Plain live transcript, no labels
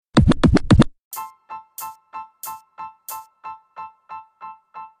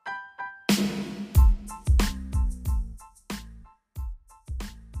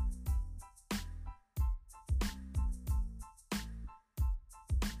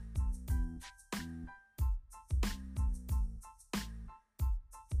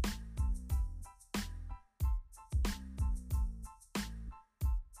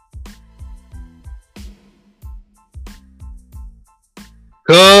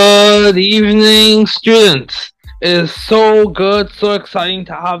Good evening, students. It is so good, so exciting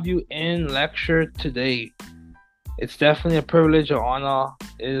to have you in lecture today. It's definitely a privilege, an honor.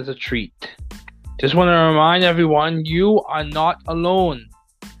 It is a treat. Just want to remind everyone, you are not alone.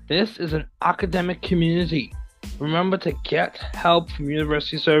 This is an academic community. Remember to get help from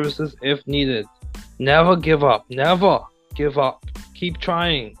university services if needed. Never give up. Never give up. Keep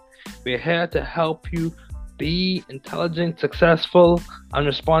trying. We're here to help you be intelligent, successful, and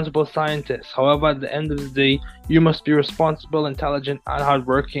responsible scientists. However, at the end of the day, you must be responsible, intelligent, and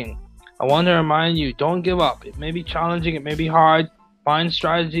hardworking. I want to remind you, don't give up. It may be challenging, it may be hard. Find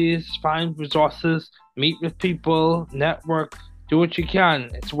strategies, find resources, meet with people, network, do what you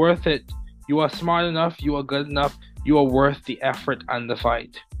can. It's worth it. You are smart enough, you are good enough, you are worth the effort and the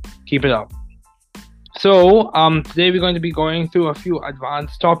fight. Keep it up. So, today we're going to be going through a few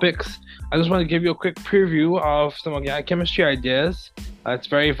advanced topics. I just want to give you a quick preview of some organic chemistry ideas. It's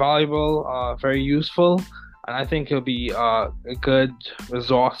very valuable, very useful, and I think it'll be a good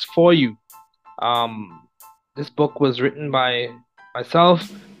resource for you. This book was written by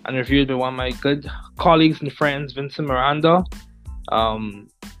myself and reviewed by one of my good colleagues and friends, Vincent Miranda.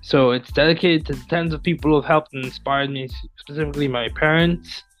 So it's dedicated to the tens of people who have helped and inspired me, specifically my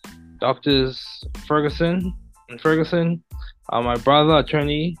parents, Doctors Ferguson, my brother,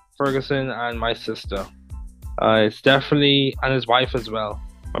 attorney Ferguson, and my sister. It's definitely, and his wife as well,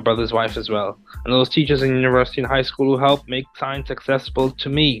 my brother's wife as well, and those teachers in university and high school who helped make science accessible to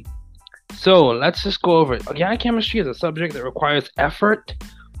me. So let's just go over it. Organic chemistry is a subject that requires effort,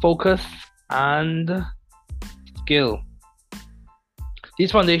 focus, and skill.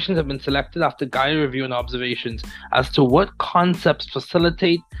 These foundations have been selected after guided review and observations as to what concepts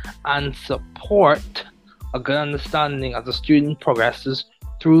facilitate and support a good understanding as a student progresses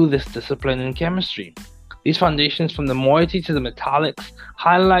through this discipline in chemistry. These foundations, from the moiety to the metallics,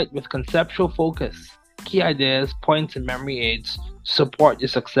 highlight with conceptual focus key ideas, points, and memory aids to support your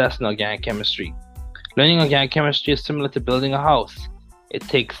success in organic chemistry. Learning organic chemistry is similar to building a house. It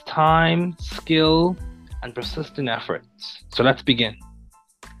takes time, skill, and persistent efforts. So let's begin.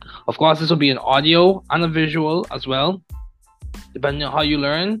 Of course, this will be an audio and a visual as well, depending on how you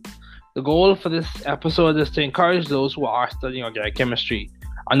learn. The goal for this episode is to encourage those who are studying organic chemistry.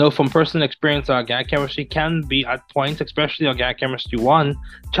 I know from personal experience that organic chemistry can be at points, especially organic chemistry 1,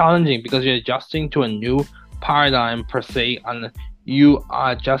 challenging because you're adjusting to a new paradigm per se, and you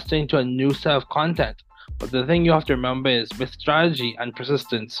are adjusting to a new set of content. But the thing you have to remember is with strategy and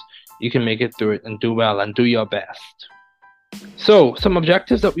persistence, you can make it through it and do well and do your best. So, some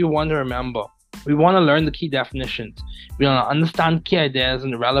objectives that we want to remember. We want to learn the key definitions. We want to understand key ideas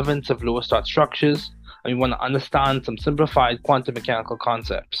and the relevance of lower start structures. And we want to understand some simplified quantum mechanical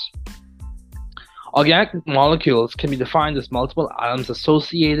concepts. Organic molecules can be defined as multiple atoms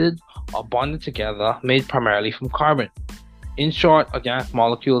associated or bonded together, made primarily from carbon. In short, organic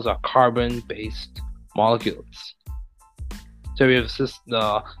molecules are carbon-based molecules. So we have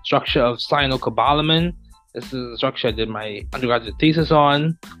the structure of cyanocobalamin. This is the structure I did my undergraduate thesis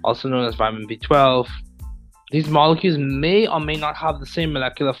on, also known as vitamin B12. These molecules may or may not have the same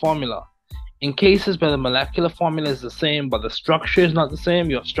molecular formula. In cases where the molecular formula is the same but the structure is not the same,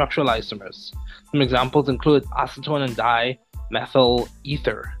 you have structural isomers. Some examples include acetone and dimethyl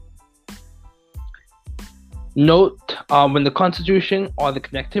ether. Note, when the constitution or the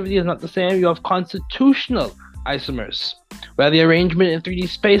connectivity is not the same, you have constitutional isomers. Where the arrangement in 3D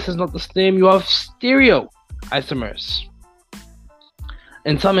space is not the same, you have stereo isomers.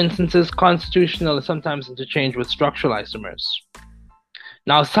 In some instances, constitutional is sometimes interchanged with structural isomers.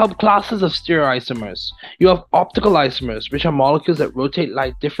 Now, subclasses of stereoisomers. You have optical isomers, which are molecules that rotate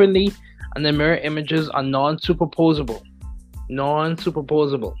light differently, and their mirror images are non-superposable.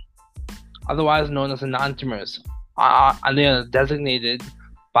 Otherwise known as enantiomers, and they are designated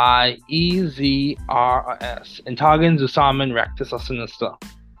by EZRS, Intagon, Zusammen, Rectus, or Sinister.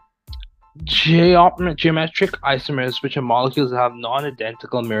 Geometric isomers, which are molecules that have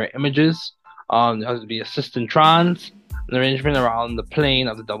non-identical mirror images. There has to be a cis and trans. The arrangement around the plane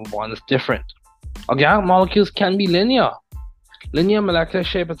of the double bond is different. Organic molecules can be linear. Linear molecular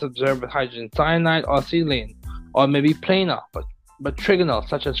shape is observed with hydrogen cyanide or acetylene, or maybe planar, but trigonal,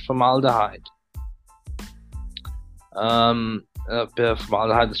 such as formaldehyde. A bit of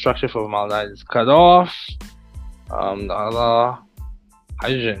formaldehyde, the structure for formaldehyde is cut off. The other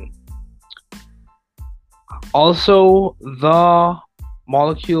hydrogen. Also, the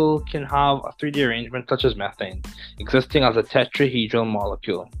molecule can have a 3D arrangement such as methane, existing as a tetrahedral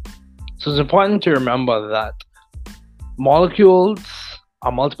molecule. So it's important to remember that molecules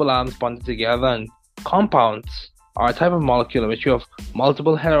are multiple atoms bonded together, and compounds are a type of molecule in which you have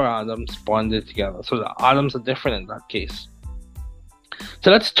multiple heteroatoms bonded together. So the atoms are different in that case.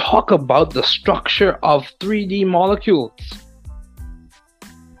 So let's talk about the structure of 3D molecules.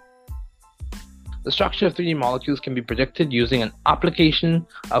 The structure of 3D molecules can be predicted using an application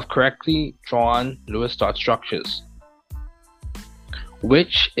of correctly drawn Lewis dot structures,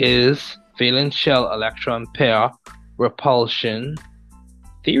 which is valence shell electron pair repulsion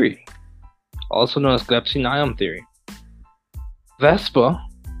theory, also known as Glepsin-ion theory. VSEPR,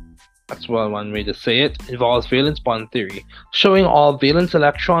 that's one way to say it, involves valence bond theory, showing all valence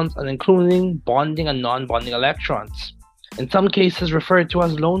electrons and including bonding and non-bonding electrons, in some cases referred to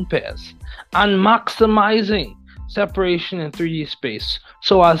as lone pairs, and maximizing separation in 3D space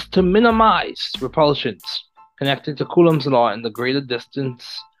so as to minimize repulsions, connected to Coulomb's law in the greater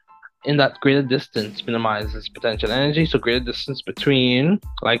distance. In that greater distance minimizes potential energy, so greater distance between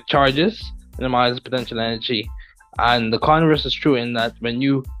like charges minimizes potential energy. And the converse is true in that when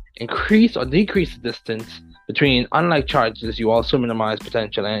you increase or decrease the distance between unlike charges, you also minimize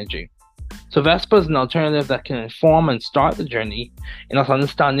potential energy. So VSEPR is an alternative that can inform and start the journey in us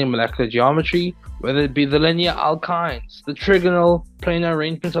understanding molecular geometry, whether it be the linear alkynes, the trigonal planar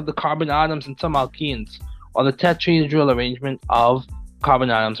arrangements of the carbon atoms in some alkenes, or the tetrahedral arrangement of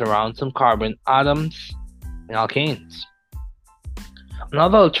carbon atoms around some carbon atoms in alkanes.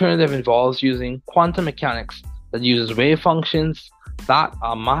 Another alternative involves using quantum mechanics that uses wave functions that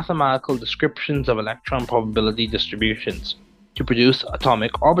are mathematical descriptions of electron probability distributions to produce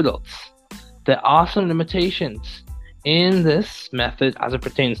atomic orbitals. There are some limitations in this method as it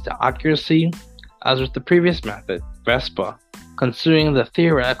pertains to accuracy, as with the previous method, VSEPR, considering the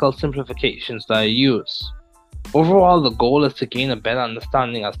theoretical simplifications that I use. Overall, the goal is to gain a better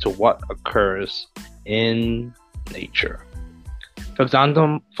understanding as to what occurs in nature. For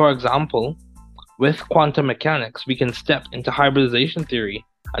example, with quantum mechanics, we can step into hybridization theory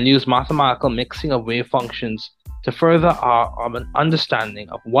and use mathematical mixing of wave functions to further our understanding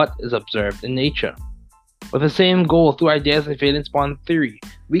of what is observed in nature. With the same goal, through ideas of valence bond theory,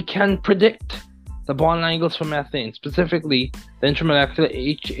 we can predict the bond angles for methane, specifically the intermolecular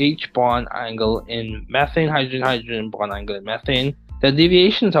HH bond angle in methane, hydrogen-hydrogen bond angle in methane. There are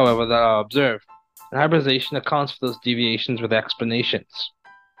deviations, however, that are observed, and hybridization accounts for those deviations with explanations.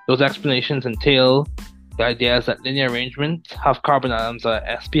 Those explanations entail the ideas that linear arrangements have carbon atoms that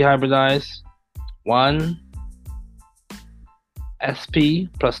are sp hybridized, 1 sp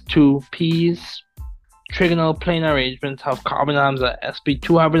plus 2 p's. Trigonal planar arrangements have carbon atoms that are sp2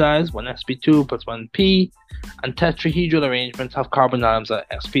 hybridized, 1 sp2 plus 1 p, and tetrahedral arrangements have carbon atoms that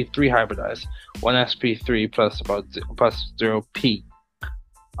are sp3 hybridized, 1 sp3 plus 0 p.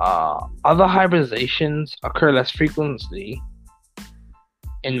 Other hybridizations occur less frequently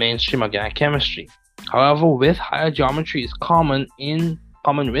in mainstream organic chemistry. However, with higher geometries common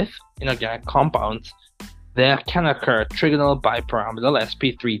with inorganic compounds, there can occur trigonal bipyramidal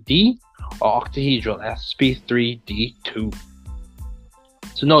sp3d or octahedral sp3d2.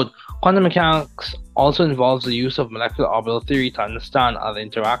 So note, quantum mechanics also involves the use of molecular orbital theory to understand other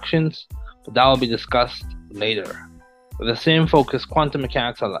interactions, but that will be discussed later. With the same focus, quantum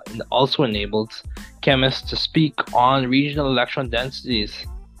mechanics also enables chemists to speak on regional electron densities.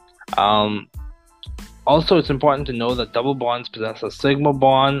 Also, it's important to know that double bonds possess a sigma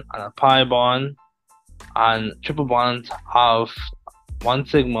bond and a pi bond, and triple bonds have 1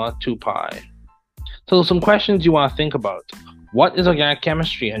 sigma, 2 pi. So some questions you want to think about. What is organic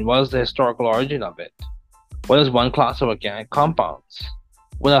chemistry and what is the historical origin of it? What is one class of organic compounds?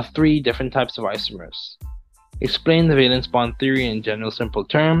 What are 3 different types of isomers? Explain the valence bond theory in general simple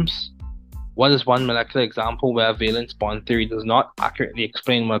terms. What is one molecular example where valence bond theory does not accurately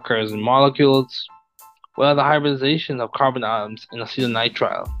explain what occurs in molecules? What are the hybridizations of carbon atoms in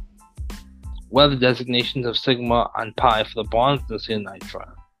acetonitrile? What are the designations of sigma and pi for the bonds in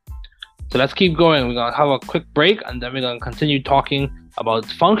acetonitrile? So let's keep going. We're going to have a quick break and then we're going to continue talking about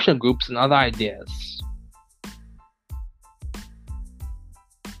functional groups and other ideas.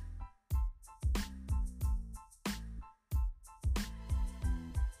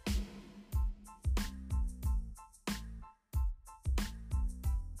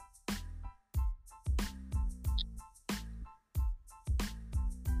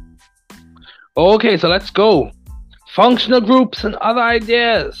 Okay, so let's go. Functional groups and other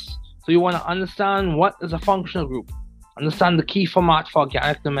ideas. So you want to understand what is a functional group, understand the key format for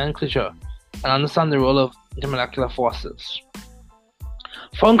organic nomenclature, and understand the role of intermolecular forces.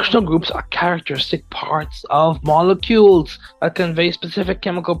 Functional groups are characteristic parts of molecules that convey specific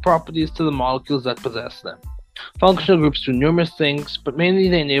chemical properties to the molecules that possess them. Functional groups do numerous things, but mainly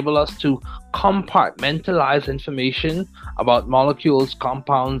they enable us to compartmentalize information about molecules,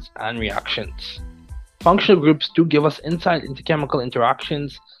 compounds, and reactions. Functional groups do give us insight into chemical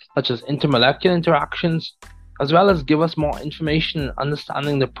interactions, such as intermolecular interactions, as well as give us more information in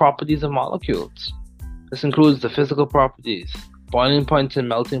understanding the properties of molecules. This includes the physical properties, boiling points and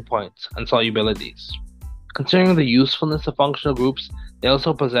melting points, and solubilities. Considering the usefulness of functional groups, they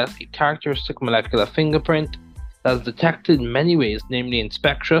also possess a characteristic molecular fingerprint that is detected in many ways, namely in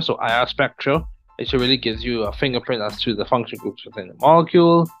spectra, so IR spectra, which really gives you a fingerprint as to the functional groups within the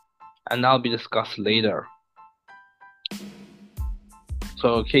molecule, and that'll be discussed later.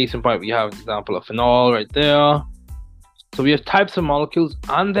 So case in point, we have an example of phenol right there. So we have types of molecules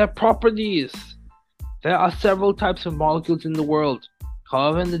and their properties. There are several types of molecules in the world.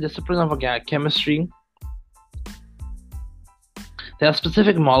 However, in the discipline of organic chemistry, there are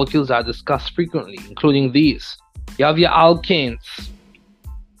specific molecules that are discussed frequently, including these. You have your alkanes.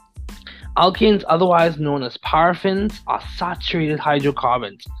 Alkanes, otherwise known as paraffins, are saturated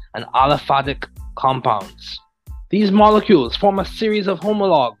hydrocarbons and aliphatic compounds. These molecules form a series of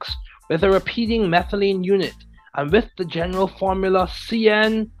homologs with a repeating methylene unit and with the general formula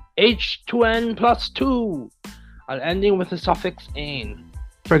CnH2n plus 2 and ending with the suffix -ane.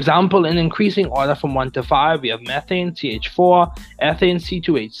 For example, in increasing order from 1 to 5, we have methane CH4, ethane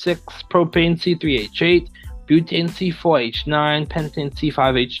C2H6, propane C3H8, butane C4H9, pentane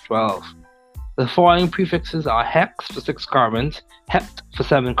C5H12. The following prefixes are hex for 6 carbons, hept for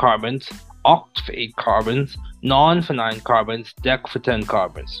 7 carbons, oct for 8 carbons, non for 9 carbons, dec for 10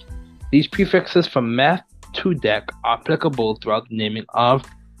 carbons. These prefixes from meth to dec are applicable throughout the naming of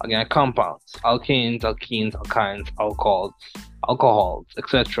organic compounds, alkanes, alkenes, alkynes, alcohols,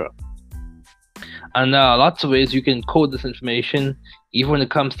 etc. And there are lots of ways you can code this information, even when it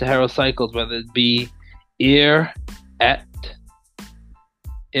comes to heterocycles, whether it be ir, et,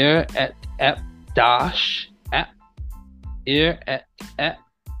 ep, dash, ep, ir, et,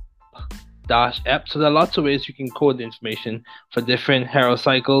 dash, ep. So there are lots of ways you can code the information for different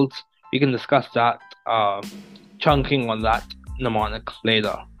heterocycles. We can discuss that, chunking on that mnemonic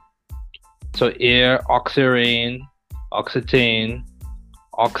later. So ir, oxirane, oxetane,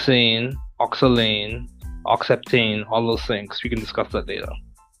 oxane, oxalane, oxeptane, all those things. We can discuss that later.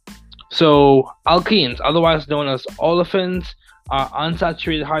 So alkenes, otherwise known as olefins, are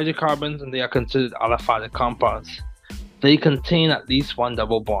unsaturated hydrocarbons and they are considered aliphatic compounds. They contain at least one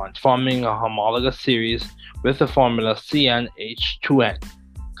double bond, forming a homologous series with the formula CnH2n.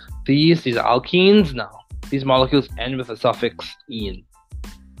 These are alkenes now. These molecules end with the suffix -ene.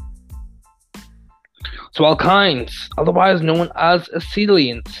 So alkynes, otherwise known as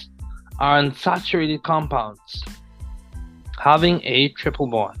acetylenes, are unsaturated compounds having a triple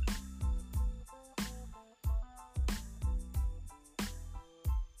bond.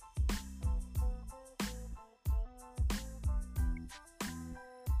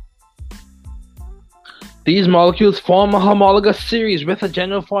 These molecules form a homologous series with a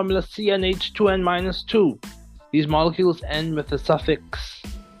general formula CnH2n-2. These molecules end with the suffix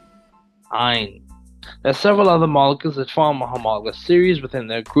 -ine. There are several other molecules that form a homologous series within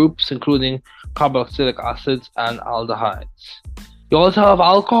their groups, including carboxylic acids and aldehydes. You also have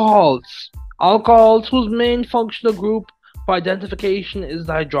alcohols. Alcohols whose main functional group for identification is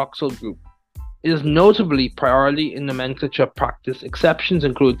the hydroxyl group. It is notably priority in nomenclature practice. Exceptions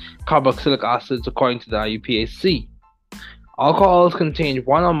include carboxylic acids according to the IUPAC. Alcohols contain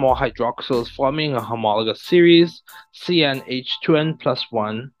one or more hydroxyls forming a homologous series, CnH2n plus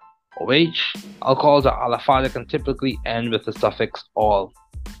 1 OH. Alcohols are aliphatic and typically end with the suffix -ol.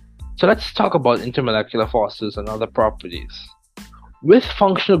 So let's talk about intermolecular forces and other properties. With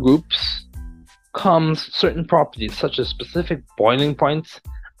functional groups comes certain properties such as specific boiling points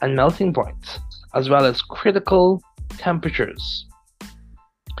and melting points, as well as critical temperatures.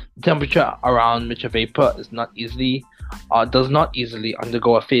 The temperature around which a vapor does not easily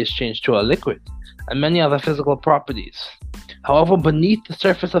undergo a phase change to a liquid, and many other physical properties. However, beneath the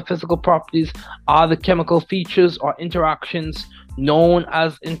surface of physical properties are the chemical features or interactions known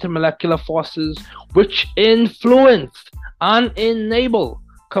as intermolecular forces, which influence and enable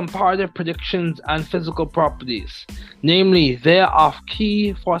comparative predictions and physical properties. Namely, there are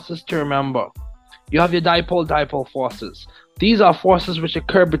key forces to remember. You have your dipole-dipole forces. These are forces which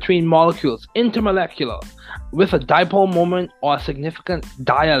occur between molecules, intermolecular, with a dipole moment or a significant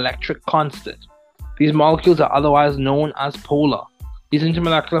dielectric constant. These molecules are otherwise known as polar. These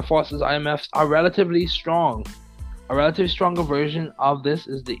intermolecular forces, IMFs, are relatively strong. A relatively stronger version of this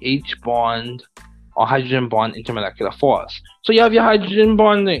is the H bond or hydrogen bond intermolecular force. So you have your hydrogen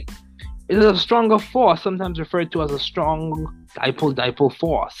bonding. It is a stronger force, sometimes referred to as a strong dipole-dipole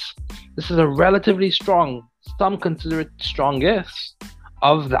force. This is a relatively strong, some consider it strongest,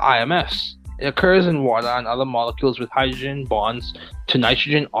 of the IMFs. It occurs in water and other molecules with hydrogen bonds to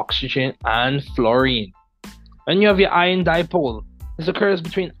nitrogen, oxygen, and fluorine. Then you have your ion dipole. This occurs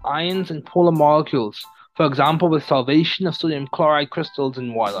between ions and polar molecules, for example with solvation of sodium chloride crystals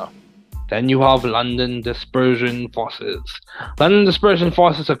in water. Then you have London dispersion forces. London dispersion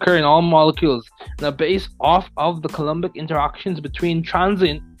forces occur in all molecules and are based off of the Coulombic interactions between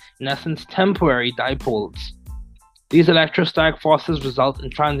transient, in essence temporary, dipoles. These electrostatic forces result in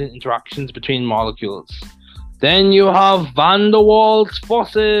transient interactions between molecules. Then you have van der Waals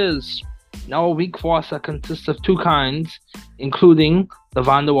forces. Now a weak force that consists of two kinds, including the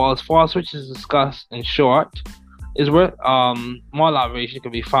van der Waals force, which is discussed in short, is where more elaboration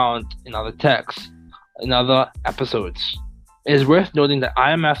can be found in other texts, in other episodes. It is worth noting that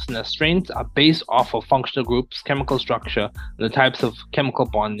IMFs and their strengths are based off of functional groups, chemical structure, and the types of chemical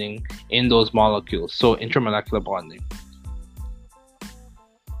bonding in those molecules, so intramolecular bonding.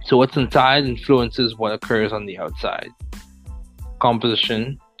 So what's inside influences what occurs on the outside.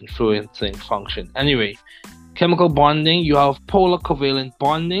 Composition influencing function. Anyway, chemical bonding, you have polar covalent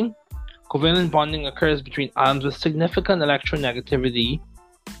bonding. Covalent bonding occurs between atoms with significant electronegativity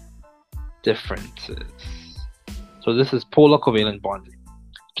differences. So this is polar covalent bonding.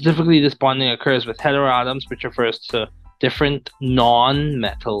 Specifically, this bonding occurs with heteroatoms, which refers to different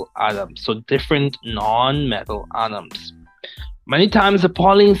non-metal atoms. So different non-metal atoms. Many times the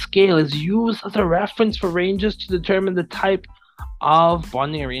Pauling scale is used as a reference for ranges to determine the type of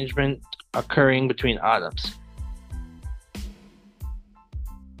bonding arrangement occurring between atoms.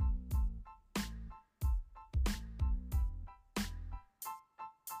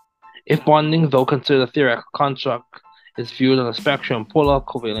 If bonding, though considered a theoretical construct, is viewed on a spectrum, polar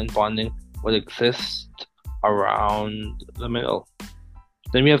covalent bonding would exist around the middle.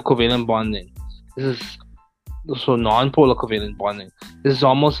 Then we have covalent bonding. This is so non-polar covalent bonding. This is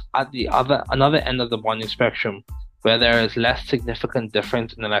almost at the another end of the bonding spectrum, where there is less significant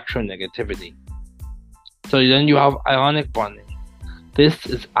difference in electronegativity. So then you have ionic bonding. This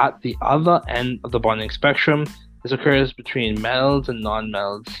is at the other end of the bonding spectrum. This occurs between metals and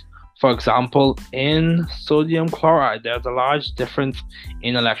non-metals. For example, in sodium chloride, there's a large difference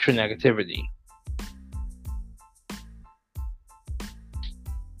in electronegativity.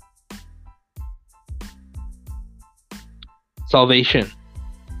 Solvation.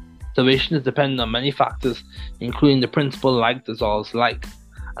 Solvation is dependent on many factors, including the principle like dissolves like,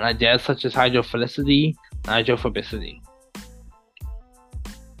 and ideas such as hydrophilicity and hydrophobicity.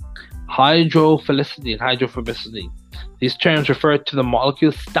 Hydrophilicity and hydrophobicity. These terms refer to the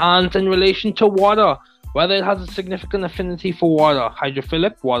molecule's stance in relation to water, whether it has a significant affinity for water,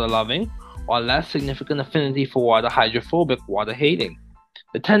 hydrophilic, water-loving, or less significant affinity for water, hydrophobic, water-hating.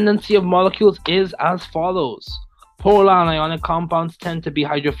 The tendency of molecules is as follows. Polar and ionic compounds tend to be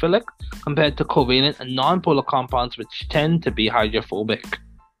hydrophilic compared to covalent and nonpolar compounds, which tend to be hydrophobic.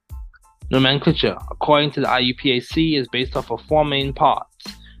 Nomenclature, according to the IUPAC, is based off of four main parts: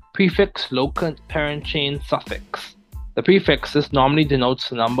 prefix, locant, parent chain, suffix. The prefixes normally denotes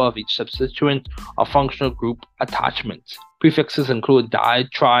the number of each substituent or functional group attachments. Prefixes include di,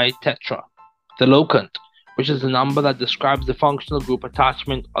 tri, tetra. The locant, which is the number that describes the functional group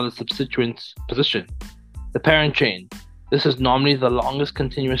attachment or the substituent's position. The parent chain. This is normally the longest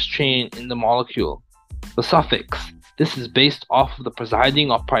continuous chain in the molecule. The suffix. This is based off of the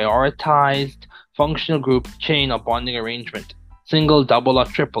presiding or prioritized functional group, chain, or bonding arrangement. Single, double, or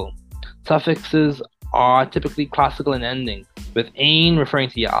triple. Suffixes are typically classical in ending, with "-ane" referring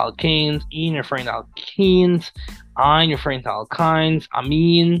to your alkanes, "-ene" referring to alkenes, "-ine" referring to alkynes,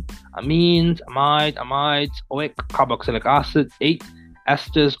 "-amine", amines, amide, amides, "-oic", carboxylic acid, "-ate",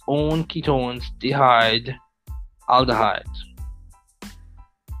 esters, "-one", ketones, "-dehyde", aldehyde.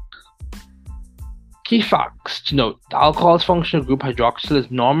 Key facts to note: the alcohol's functional group hydroxyl is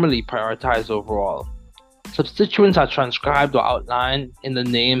normally prioritized overall. Substituents are transcribed or outlined in the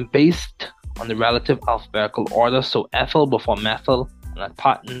name based on the relative alphabetical order, so ethyl before methyl, and that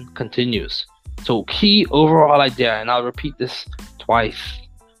pattern continues. So key overall idea, and I'll repeat this twice: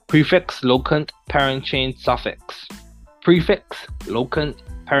 prefix, locant, parent chain, suffix. Prefix, locant,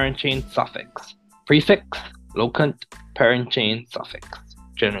 parent chain, suffix. Prefix, locant, parent chain, suffix,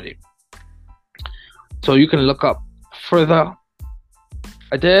 generally. So you can look up further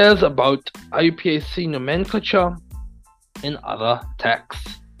ideas about IUPAC nomenclature in other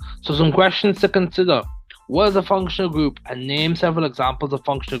texts. So some questions to consider. What is a functional group? And name several examples of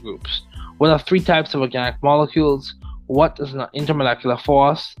functional groups. What are three types of organic molecules? What is an intermolecular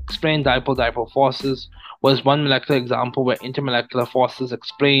force? Explain dipole-dipole forces. Was one molecular example where intermolecular forces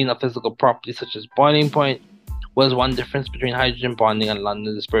explain a physical property such as boiling point. Was one difference between hydrogen bonding and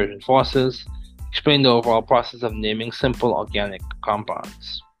London dispersion forces. Explain the overall process of naming simple organic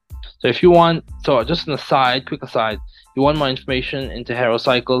compounds. So if you want, so just an aside, quick aside, if you want more information into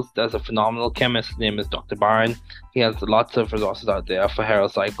heterocycles, there's a phenomenal chemist. His name is Dr. Barron. He has lots of resources out there for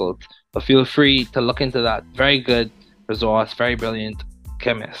heterocycles. But feel free to look into that. Very good resource, very brilliant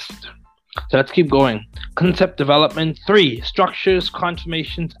chemist. So let's keep going. Concept development 3, structures,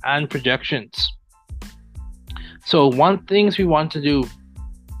 conformations, and projections. So one things we want to do,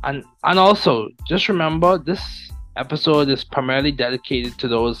 and also just remember this episode is primarily dedicated to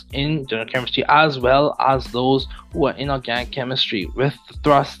those in general chemistry as well as those who are in organic chemistry, with the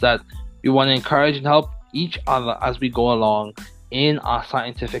thrust that we want to encourage and help each other as we go along in our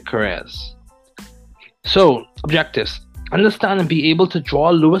scientific careers. So, objectives: understand and be able to draw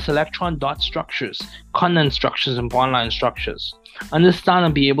Lewis electron dot structures, condensed structures, and bond-line structures. Understand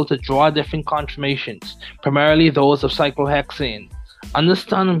and be able to draw different conformations, primarily those of cyclohexane.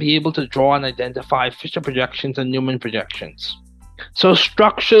 Understand and be able to draw and identify Fisher projections and Newman projections. So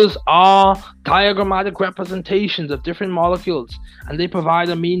structures are diagrammatic representations of different molecules, and they provide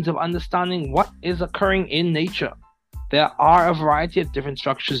a means of understanding what is occurring in nature. There are a variety of different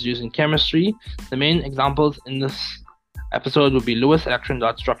structures used in chemistry. The main examples in this episode would be Lewis electron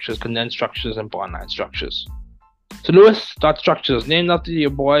dot structures, condensed structures, and bond-line structures. So Lewis dot structures, named after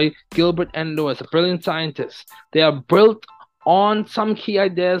your boy Gilbert N. Lewis, a brilliant scientist. They are built on some key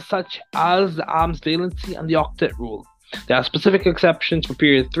ideas such as the Adams valency and the octet rule. There are specific exceptions for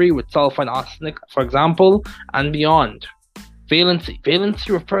period 3 with sulfur and arsenic, for example, and beyond. Valency. Valency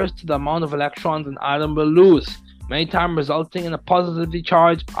refers to the amount of electrons an atom will lose, many times resulting in a positively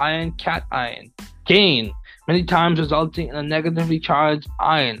charged ion cation. Gain, many times resulting in a negatively charged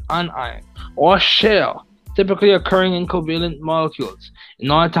ion anion, or shell, typically occurring in covalent molecules, in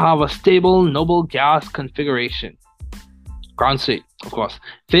order to have a stable noble gas configuration. Ground state, of course.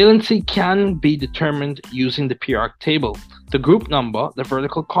 Valency can be determined using the periodic table. The group number, the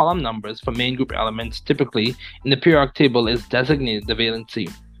vertical column numbers for main group elements typically in the periodic table is designated the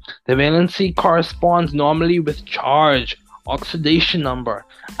valency. The valency corresponds normally with charge, oxidation number,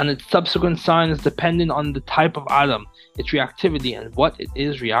 and its subsequent sign is dependent on the type of atom, its reactivity, and what it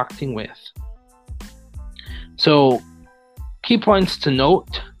is reacting with. So, key points to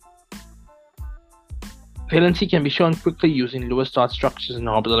note. Valency can be shown quickly using Lewis dot structures, and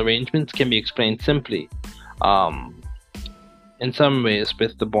orbital arrangements can be explained simply in some ways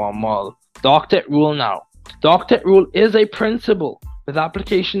with the Bohr model. The octet rule now. The octet rule is a principle with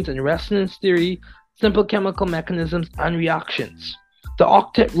applications in resonance theory, simple chemical mechanisms, and reactions. The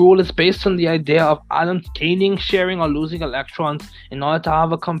octet rule is based on the idea of atoms gaining, sharing, or losing electrons in order to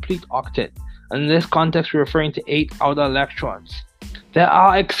have a complete octet. And in this context, we're referring to 8 outer electrons. There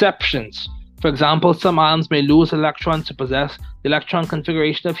are exceptions. For example, some atoms may lose electrons to possess the electron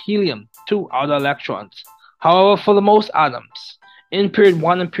configuration of helium, 2 outer electrons. However, for the most atoms, in period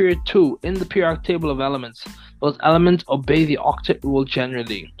 1 and period 2, in the periodic table of elements, those elements obey the octet rule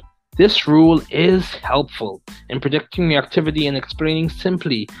generally. This rule is helpful in predicting reactivity and explaining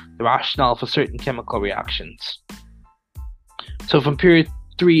simply the rationale for certain chemical reactions. So from period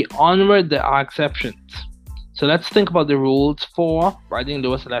 3 onward, there are exceptions. So let's think about the rules for writing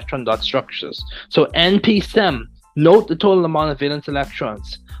Lewis electron dot structures. So NP-SEM, note the total amount of valence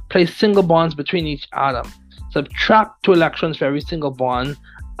electrons. Place single bonds between each atom. Subtract 2 electrons for every single bond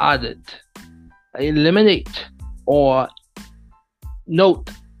added. Eliminate or note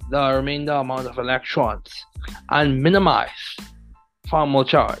the remainder amount of electrons. And minimize formal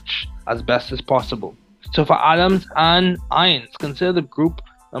charge as best as possible. So for atoms and ions, consider the group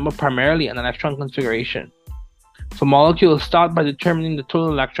number primarily an electron configuration. For molecules, start by determining the total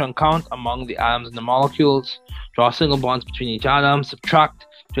electron count among the atoms in the molecules. Draw single bonds between each atom. Subtract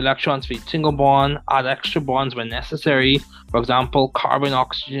 2 electrons for each single bond. Add extra bonds when necessary. For example,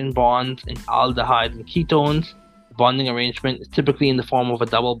 carbon-oxygen bonds in aldehydes and ketones. The bonding arrangement is typically in the form of a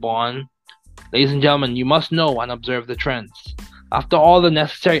double bond. Ladies and gentlemen, you must know and observe the trends. After all the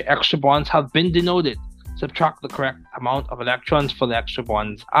necessary extra bonds have been denoted, subtract the correct amount of electrons for the extra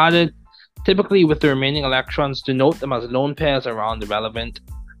bonds added. Typically, with the remaining electrons, denote them as lone pairs around the relevant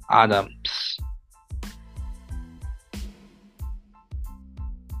atoms.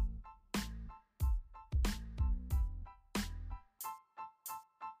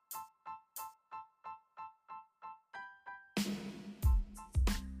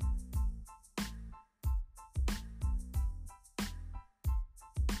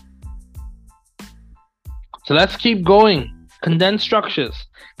 So let's keep going. Condensed structures.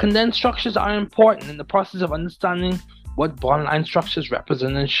 Condensed structures are important in the process of understanding what bond line structures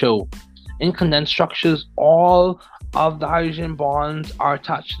represent and show. In condensed structures, all of the hydrogen bonds are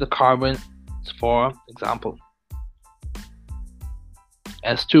attached to the carbon. For example,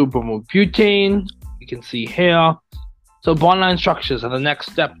 S2 bromobutane, you can see here. So bond line structures are the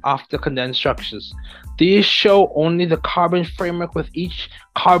next step after condensed structures. These show only the carbon framework, with each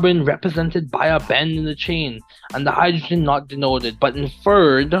carbon represented by a bend in the chain, and the hydrogen not denoted but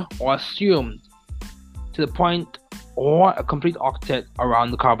inferred or assumed to the point or a complete octet around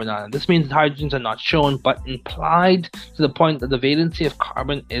the carbon atom. This means the hydrogens are not shown but implied to the point that the valency of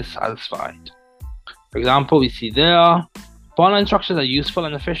carbon is satisfied. For example, we see there, bond line structures are useful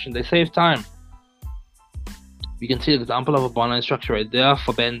and efficient. They save time. We can see an example of a bond line structure right there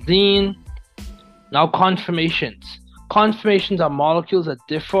for benzene. Now conformations. Conformations are molecules that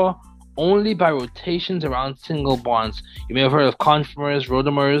differ only by rotations around single bonds. You may have heard of conformers,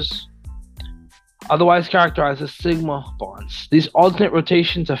 rotamers, otherwise characterized as sigma bonds. These alternate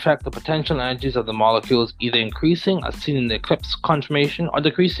rotations affect the potential energies of the molecules, either increasing, as seen in the eclipse conformation, or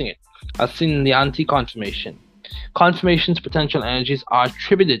decreasing it, as seen in the anti-conformation. Conformation's potential energies are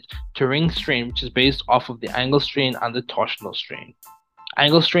attributed to ring strain, which is based off of the angle strain and the torsional strain.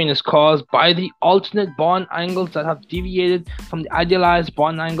 Angle strain is caused by the alternate bond angles that have deviated from the idealized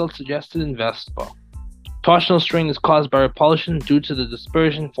bond angle suggested in VSEPR. Torsional strain is caused by repulsion due to the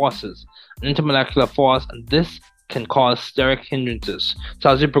dispersion forces, an intermolecular force, and this can cause steric hindrances. So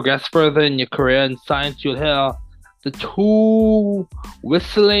as you progress further in your career in science, you'll hear the two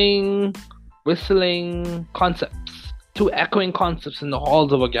whistling concepts, two echoing concepts in the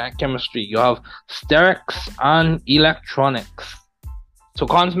halls of organic chemistry. You have sterics and electronics. So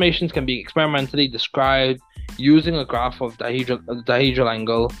conformations can be experimentally described using a graph of dihedral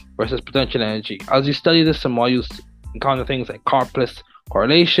angle versus potential energy. As you study this some more, you'll encounter things like Karplus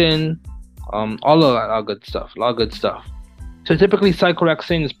correlation, all of that good stuff, a lot of good stuff. So typically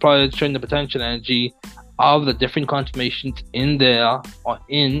cyclohexane is plotted showing the potential energy of the different conformations in there, or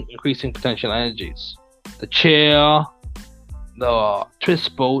in increasing potential energies. The chair, the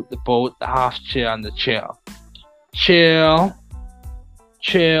twist boat, the boat, the half chair, and the chair. Chair,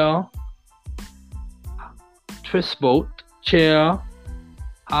 twist boat, chair,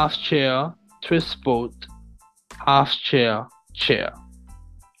 half chair, twist boat, half chair, chair.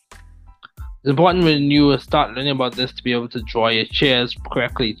 It's important when you start learning about this to be able to draw your chairs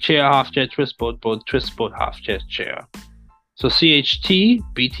correctly. Chair, half chair, twist boat, twist boat, half chair, chair. So CHT,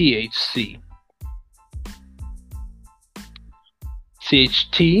 BTHC.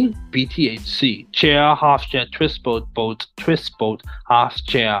 CHT, BTHC. Chair, half chair, twist boat, twist boat, half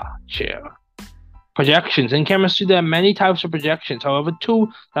chair, chair. Projections. In chemistry, there are many types of projections. However,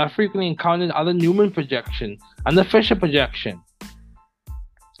 two that are frequently encountered are the Newman projection and the Fisher projection.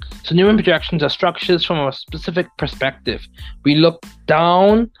 So Newman projections are structures from a specific perspective. We look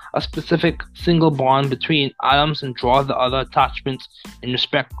down a specific single bond between atoms and draw the other attachments in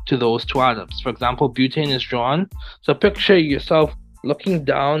respect to those two atoms. For example, butane is drawn. So picture yourself looking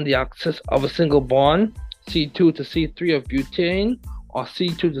down the axis of a single bond, C2 to C3 of butane, or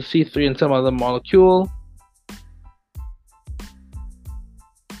C2 to C3 in some other molecule.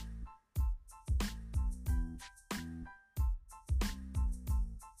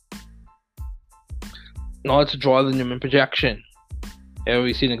 In order to draw the Newman projection. Here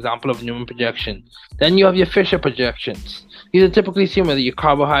we see an example of Newman projection. Then you have your Fisher projections. These are typically seen with your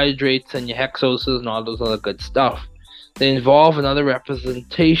carbohydrates and your hexoses and all those other good stuff. They involve another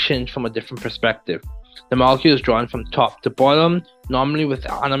representation from a different perspective. The molecule is drawn from top to bottom, normally with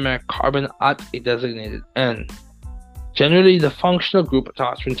anomeric carbon at a designated end. Generally, the functional group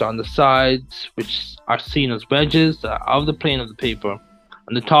attachments on the sides, which are seen as wedges that are of the plane of the paper,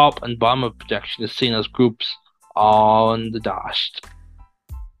 and the top and bottom of projection is seen as groups on the dashed.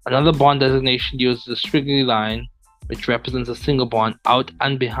 Another bond designation uses a squiggly line, which represents a single bond out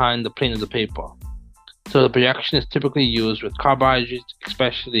and behind the plane of the paper. So the projection is typically used with carbohydrates,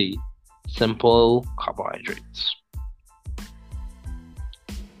 especially simple carbohydrates.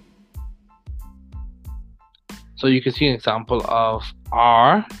 So you can see an example of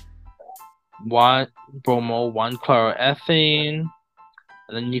R, 1 bromo, 1 chloroethane.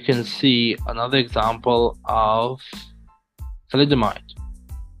 And then you can see another example of thalidomide.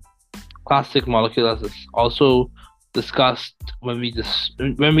 Classic molecule, as is also discussed when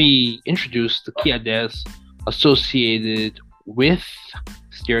we introduced the key ideas associated with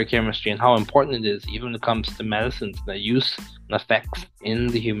stereochemistry and how important it is even when it comes to medicines, their use and effects in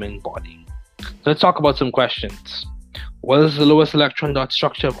the human body. So let's talk about some questions. What is the lowest electron dot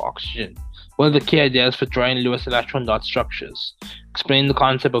structure of oxygen? What are the key ideas for drawing Lewis electron dot structures? Explain the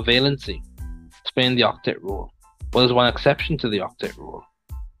concept of valency. Explain the octet rule. What is one exception to the octet rule?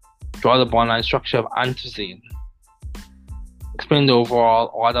 Draw the bond-line structure of anthracene. Explain the overall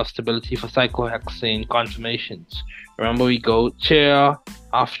order of stability for cyclohexane conformations. Remember, we go chair,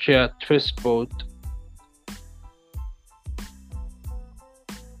 half chair, twist boat,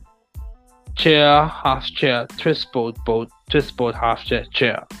 chair, half chair, twist boat, boat, twist boat, half chair,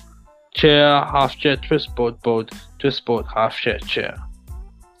 chair. Chair, half chair, twist boat, boat, twist boat, half chair, chair.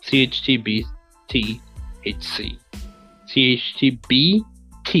 CHTBTHC. CHTBTHC.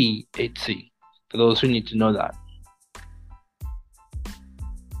 For those who need to know that.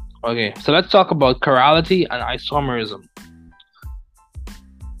 Okay, so let's talk about chirality and isomerism.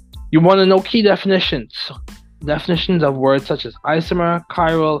 You want to know key definitions. Definitions of words such as isomer,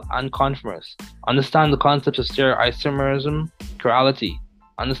 chiral, and conformers. Understand the concepts of stereoisomerism, chirality.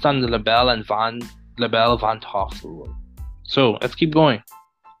 Understand the Lebel-Van 't Hoff rule. So let's keep going.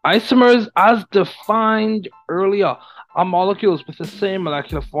 Isomers, as defined earlier, are molecules with the same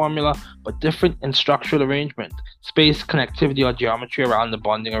molecular formula but different in structural arrangement, space, connectivity, or geometry around the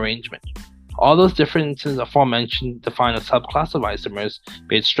bonding arrangement. All those differences aforementioned define a subclass of isomers,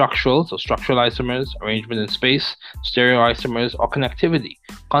 be it structural, so structural isomers, arrangement in space, stereoisomers, or connectivity,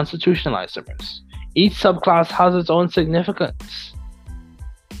 constitutional isomers. Each subclass has its own significance.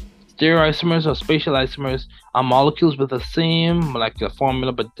 Stereoisomers or spatial isomers are molecules with the same molecular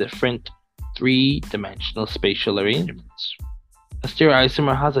formula but different three-dimensional spatial arrangements. A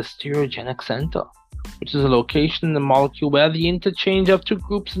stereoisomer has a stereogenic center, which is a location in the molecule where the interchange of two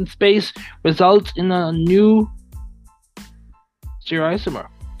groups in space results in a new stereoisomer.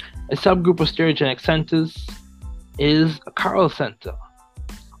 A subgroup of stereogenic centers is a chiral center,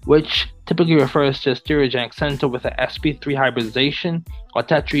 which typically refers to a stereogenic center with a sp3 hybridization or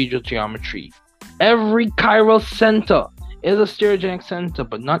tetrahedral geometry. Every chiral center is a stereogenic center,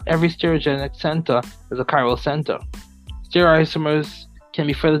 but not every stereogenic center is a chiral center. Stereoisomers can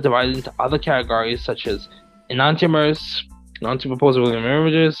be further divided into other categories such as enantiomers, non-superposable mirror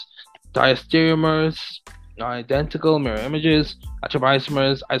images, diastereomers, non-identical mirror images,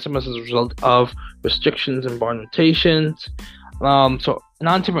 atomizomers, isomers as a result of restrictions in bond rotations. So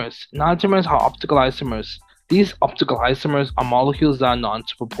enantiomers are optical isomers. These optical isomers are molecules that are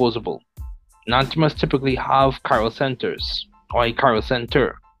non-superposable. Enantiomers typically have chiral centers, or a chiral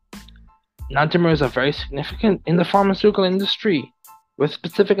center. Enantiomers are very significant in the pharmaceutical industry, with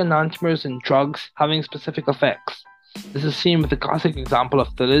specific enantiomers in drugs having specific effects. This is seen with the classic example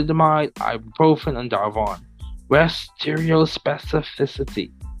of thalidomide, ibuprofen, and Darvon, where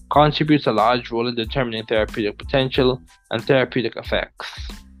stereospecificity contributes a large role in determining therapeutic potential and therapeutic effects.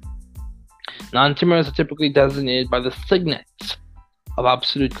 Enantiomers are typically designated by the signets of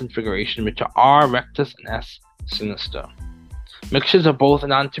absolute configuration, which are R rectus and S sinister. Mixtures of both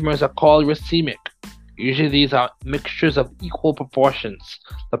enantiomers are called racemic. Usually these are mixtures of equal proportions.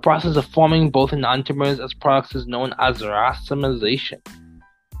 The process of forming both enantiomers as products is known as racemization.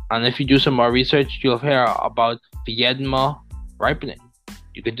 And if you do some more research, you'll hear about Viedma ripening.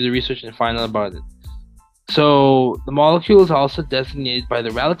 You can do the research and find out about it. So the molecules are also designated by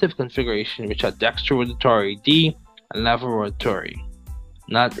the relative configuration, which are dextrorotatory D and levorotatory.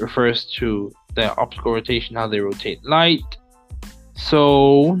 And that refers to their optical rotation, how they rotate light.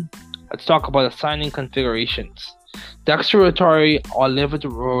 So let's talk about assigning configurations. Dextrorotatory or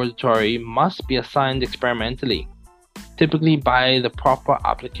levorotatory must be assigned experimentally, typically by the proper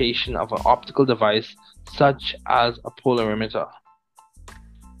application of an optical device such as a polarimeter,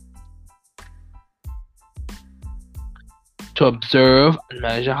 to observe and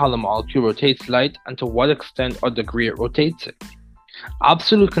measure how the molecule rotates light and to what extent or degree it rotates it.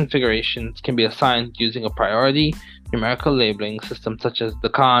 Absolute configurations can be assigned using a priority numerical labeling system such as the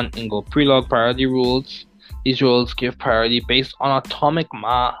Kahn-Ingold-Prelog priority rules. These rules give priority based on atomic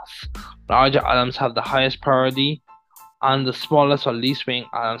mass. Larger atoms have the highest priority, and the smallest or least weighing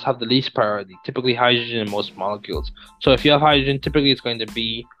atoms have the least priority, typically hydrogen in most molecules. So if you have hydrogen, typically it's going to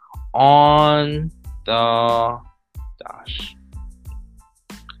be on the dash.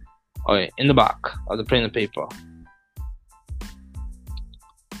 Okay, in the back of the plain of paper.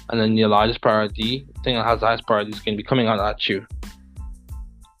 And then your largest priority, the thing that has the highest priority, is going to be coming out at you.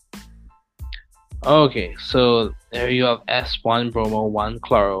 Okay, so there you have S1 bromo 1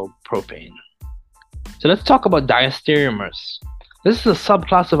 chloropropane. So let's talk about diastereomers. This is a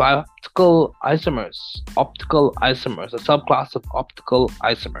subclass of optical isomers. A subclass of optical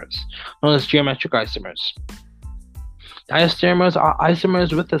isomers, known as geometric isomers. Diastereomers are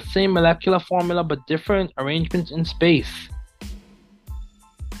isomers with the same molecular formula but different arrangements in space.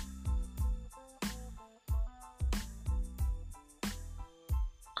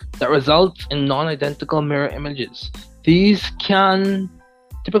 that results in non-identical mirror images. These can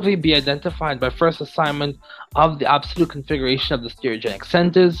typically be identified by first assignment of the absolute configuration of the stereogenic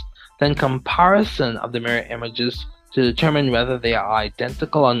centers, then comparison of the mirror images to determine whether they are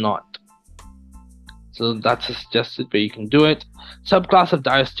identical or not. So that's a suggested way you can do it. Subclass of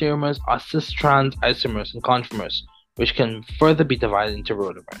diastereomers are cis-trans isomers and conformers, which can further be divided into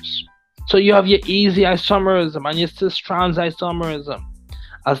rotamers. So you have your easy isomerism and your cis-trans isomerism.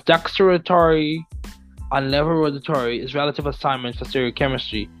 As dexteratory and levorotatory is relative assignment for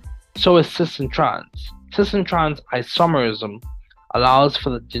stereochemistry, so is cis and trans. Cis and trans isomerism allows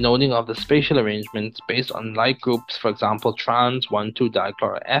for the denoting of the spatial arrangements based on like groups, for example, trans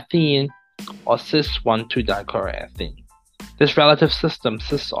 1,2-dichloroethene or cis 1,2-dichloroethene. This relative system,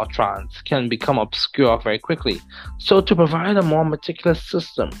 cis or trans, can become obscure very quickly. So to provide a more meticulous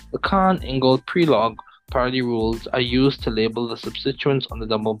system, the Kahn-Ingold-Prelog parity rules are used to label the substituents on the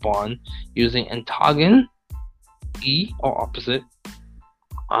double bond using antagon, E or opposite,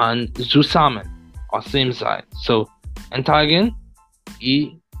 and zusammen or same side. So antagon,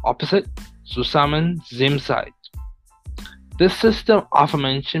 E opposite, zusammen, same side. This system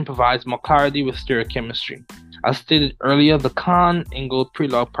aforementioned provides more clarity with stereochemistry. As stated earlier, the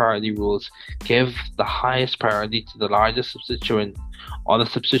Kahn-Ingold-Prelog parity rules give the highest priority to the largest substituent or the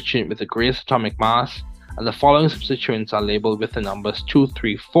substituent with the greatest atomic mass, and the following substituents are labeled with the numbers 2,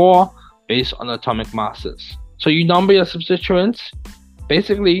 3, 4 based on atomic masses. So you number your substituents.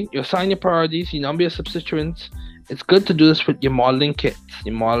 Basically, you assign your priorities, you number your substituents. It's good to do this with your modeling kits,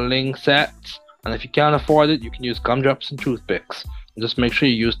 your modeling sets, and if you can't afford it, you can use gumdrops and toothpicks. And just make sure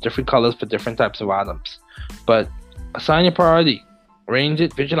you use different colors for different types of atoms. But assign your priority, arrange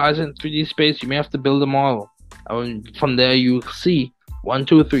it, visualize it in 3D space. You may have to build a model. And from there, you see 1,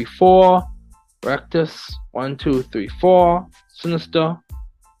 2, 3, 4. Rectus, 1, 2, 3, 4, sinister.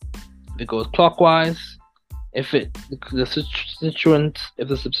 It goes clockwise. If the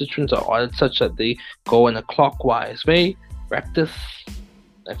substituents are ordered such that they go in a clockwise way, rectus.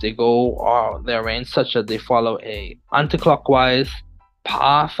 If they go or they're arranged such that they follow a anticlockwise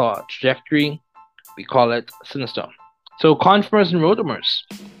path or trajectory, we call it sinister. So conformers and rotamers.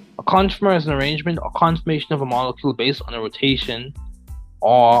 A conformer is an arrangement or conformation of a molecule based on a rotation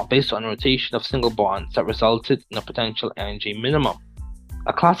of single bonds that resulted in a potential energy minimum.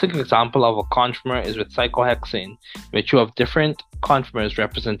 A classic example of a conformer is with cyclohexane, in which you have different conformers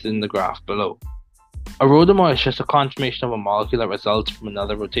represented in the graph below. A rotamer is just a conformation of a molecule that results from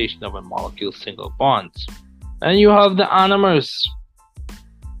another rotation of a molecule's single bonds. And you have the anomers,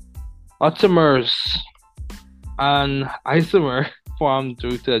 automers, and isomer formed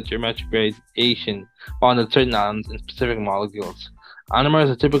due to geometric variation found in certain atoms in specific molecules. Anomers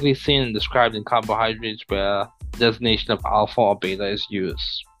are typically seen and described in carbohydrates where the designation of alpha or beta is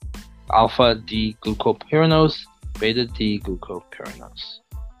used. Alpha D-glucopyranose, beta D-glucopyranose.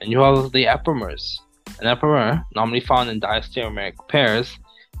 And you have the epimers. An epimer, normally found in diastereomeric pairs,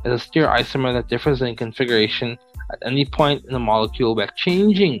 is a stereoisomer that differs in configuration at any point in the molecule where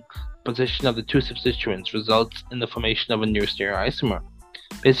changing the position of the two substituents results in the formation of a new stereoisomer.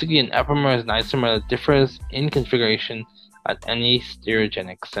 Basically, an epimer is an isomer that differs in configuration at any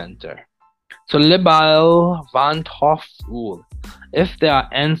stereogenic center. So Libel-Van 't Hoff rule. If there are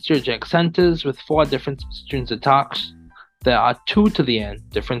n stereogenic centers with 4 different substituents attached, there are 2 to the n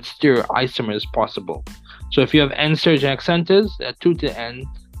different stereoisomers possible. So if you have n stereogenic centers, there are 2 to the n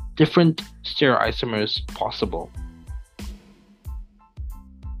different stereoisomers possible.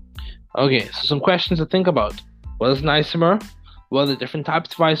 Okay, so some questions to think about. What is an isomer? What are the different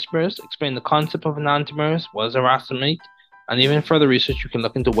types of isomers? Explain the concept of enantiomers. What is a racemate? And even further research, you can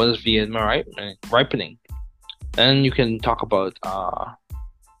look into what is Viedma ripening. Then you can talk about,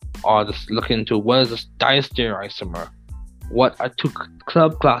 or just look into what is a diastereoisomer. What are 2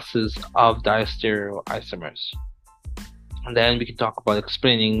 subclasses of diastereoisomers? And then we can talk about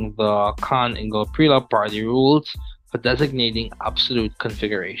explaining the Kahn-Ingold-Prelog parity rules for designating absolute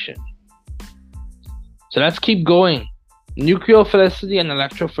configuration. So let's keep going. Nucleophilicity and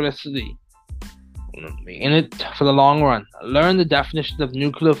electrophilicity. In it for the long run. Learn the definitions of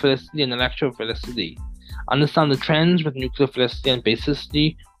nucleophilicity and electrophilicity. Understand the trends with nucleophilicity and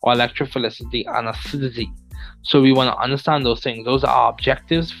basicity, or electrophilicity and acidity. So we want to understand those things. Those are our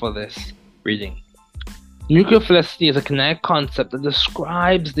objectives for this reading. Nucleophilicity is a kinetic concept that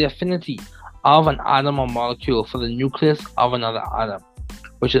describes the affinity of an atom or molecule for the nucleus of another atom,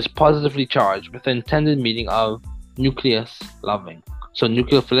 which is positively charged with the intended meaning of nucleus loving. So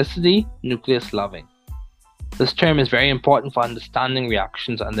nucleophilicity, nucleus loving. This term is very important for understanding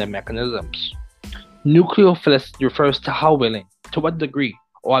reactions and their mechanisms. Nucleophilicity refers to how willing, to what degree,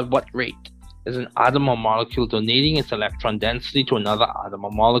 or at what rate is an atom or molecule donating its electron density to another atom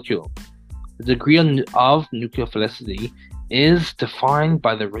or molecule. The degree of nucleophilicity is defined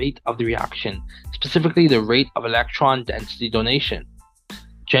by the rate of the reaction, specifically the rate of electron density donation.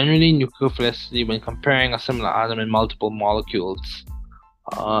 Generally, nucleophilicity, when comparing a similar atom in multiple molecules,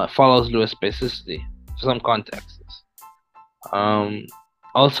 follows Lewis basicity for some contexts.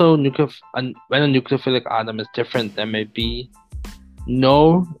 Also, when a nucleophilic atom is different, there may be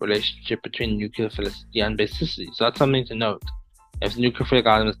no relationship between nucleophilicity and basicity. So that's something to note. If the nucleophilic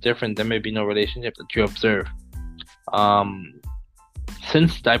atom is different, there may be no relationship that you observe.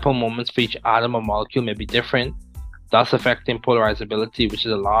 Since dipole moments for each atom or molecule may be different, thus affecting polarizability, which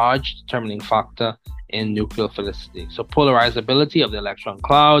is a large determining factor in nucleophilicity. So polarizability of the electron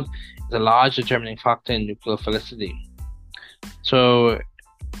cloud is a large determining factor in nucleophilicity. So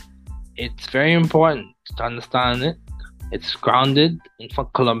it's very important to understand it. It's grounded in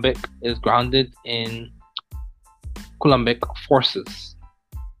Coulombic. It is grounded in Coulombic forces.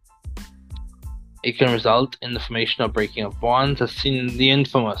 It can result in the formation or breaking of bonds, as seen in the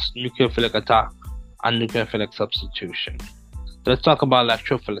infamous nucleophilic attack and nucleophilic substitution. So let's talk about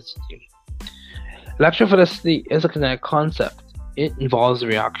electrophilicity. Electrophilicity is a kinetic concept. It involves a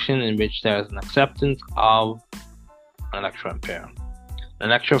reaction in which there is an acceptance of an electron pair. An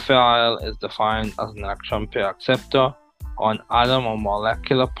electrophile is defined as an electron pair acceptor or an atom or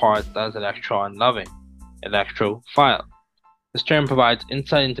molecular part that is electron loving. Electrophile. This term provides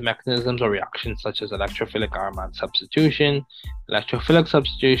insight into mechanisms or reactions such as electrophilic aromatic substitution, electrophilic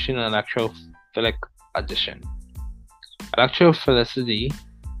substitution, and electrophilic addition. Electrophilicity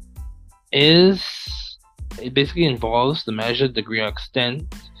it basically involves the measured degree or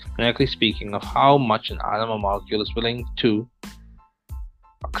extent, kinetically speaking, of how much an atom or molecule is willing to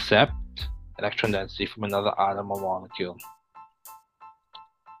accept electron density from another atom or molecule.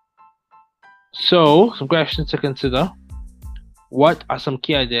 So, some questions to consider. What are some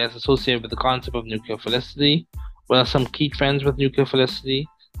key ideas associated with the concept of nucleophilicity? What are some key trends with nucleophilicity?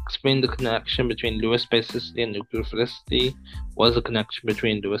 Explain the connection between Lewis basicity and nucleophilicity. What is the connection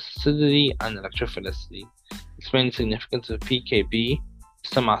between Lewis acidity and electrophilicity? Explain the significance of pKb,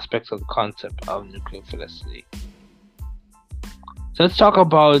 some aspects of the concept of nucleophilicity. So let's talk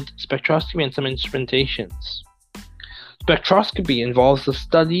about spectroscopy and some instrumentations. Spectroscopy involves the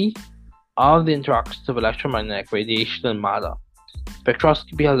study of the interactions of electromagnetic radiation and matter.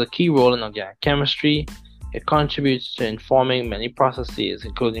 Spectroscopy has a key role in organic chemistry. It contributes to informing many processes,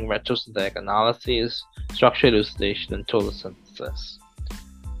 including retrosynthetic analyses, structure elucidation, and total synthesis.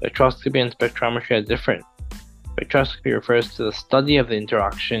 Spectroscopy and spectrometry are different. Spectroscopy refers to the study of the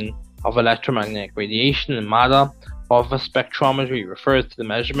interaction of electromagnetic radiation and matter, while spectrometry refers to the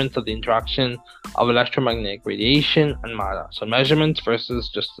measurement of the interaction of electromagnetic radiation and matter. So measurements versus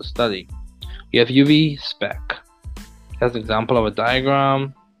just the study. You have UV spec. As an example of a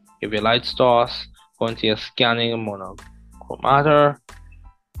diagram, you have your light source, go into your scanning monochromator,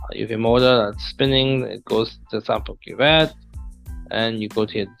 UV motor that's spinning, it goes to the sample cuvette, and you go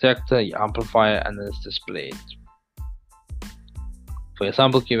to your detector, you amplify it, and then it's displayed. For your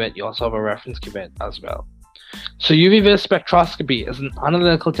sample cuvette, you also have a reference cuvette as well. So UV-vis spectroscopy is an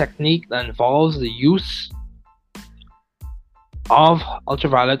analytical technique that involves the use of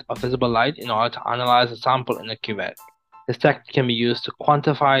ultraviolet or visible light in order to analyze a sample in a cuvette. This technique can be used to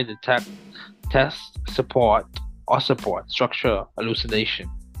quantify, detect, test, support structure elucidation,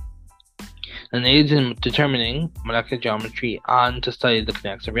 and aids in determining molecular geometry and to study the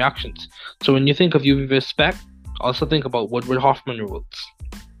kinetics of reactions. So when you think of UV-vis spec, also think about Woodward-Hoffman rules.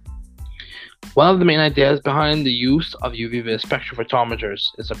 One of the main ideas behind the use of UV-vis spectrophotometers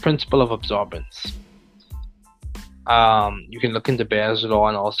is the principle of absorbance. You can look into Bayes' law,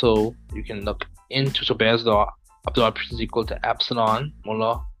 and also you can look into Bayes' law. Absorption is equal to epsilon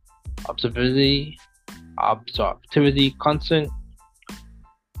molar absorptivity constant,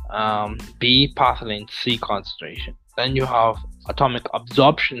 B path length, C concentration. Then you have atomic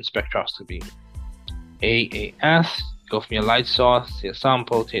absorption spectroscopy, AAS. Go from your light source to your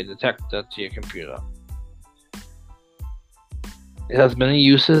sample to your detector to your computer. It has many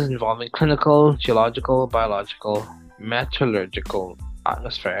uses involving clinical, geological, biological, metallurgical,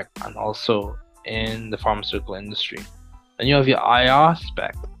 atmospheric, and also in the pharmaceutical industry. Then you have your IR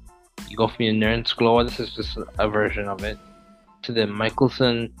spec. You go from your Nernst glow, this is just a version of it, to the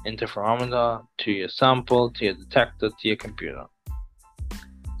Michelson interferometer, to your sample, to your detector, to your computer.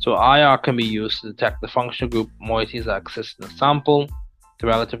 So IR can be used to detect the functional group moieties that exist in the sample, the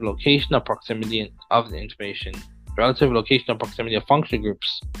relative location or proximity of the information. The relative location or proximity of functional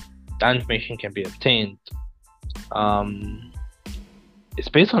groups, that information can be obtained. It's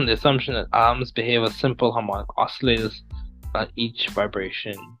based on the assumption that atoms behave as simple harmonic oscillators, that each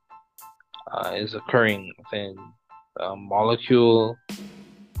vibration is occurring within a molecule.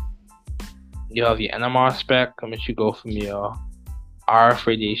 You have your NMR spec, in which you go from your RF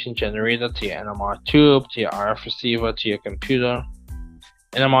radiation generator to your NMR tube to your RF receiver to your computer.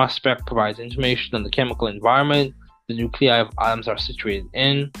 NMR spec provides information on the chemical environment the nuclei of atoms are situated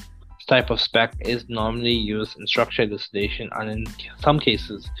in. This type of spec is normally used in structure elucidation and in some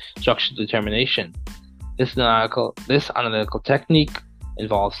cases structure determination. This analytical technique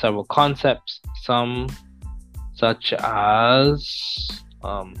involves several concepts, some such as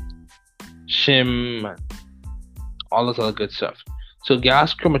shim, all this other good stuff. So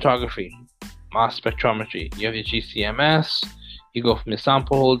gas chromatography, mass spectrometry. You have your GCMS. You go from your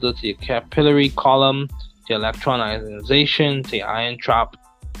sample holder to your capillary column, to your electron ionization, to your ion trap,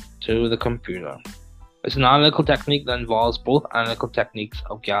 to the computer. It's an analytical technique that involves both analytical techniques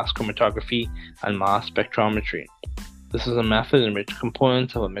of gas chromatography and mass spectrometry. This is a method in which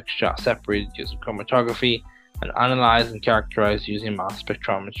components of a mixture are separated using chromatography and analyzed and characterized using mass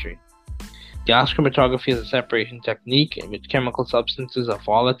spectrometry. Gas chromatography is a separation technique in which chemical substances are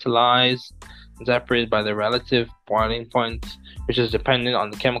volatilized and separated by their relative boiling point, which is dependent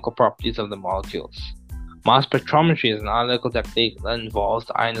on the chemical properties of the molecules. Mass spectrometry is an analytical technique that involves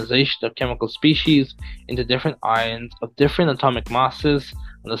the ionization of chemical species into different ions of different atomic masses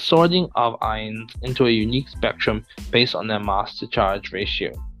and the sorting of ions into a unique spectrum based on their mass to charge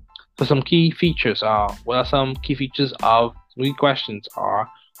ratio. So some key features are, what are some key features of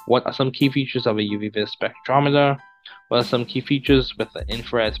a UV-vis spectrometer? What are some key features with the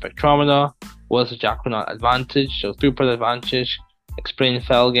infrared spectrometer? What is the Jacquinot advantage? So throughput advantage. Explain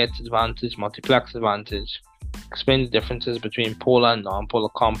Felget's advantage, multiplex advantage. Explain the differences between polar and non-polar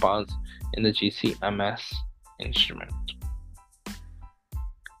compounds in the GCMS instrument.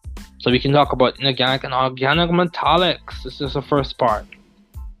 So we can talk about inorganic and organic metallics. This is the first part.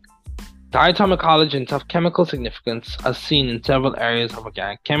 Diatomic halogens have chemical significance as seen in several areas of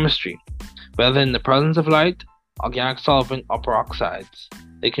organic chemistry. Whether in the presence of light, organic solvent, or peroxides,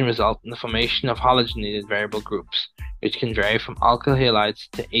 they can result in the formation of halogenated variable groups, which can vary from alkyl halides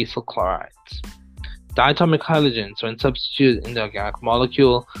to acyl chlorides. Diatomic halogens, when substituted in the organic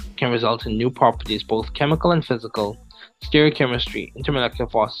molecule, can result in new properties, both chemical and physical, stereochemistry,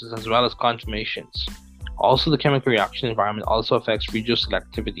 intermolecular forces, as well as conformations. Also, the chemical reaction environment also affects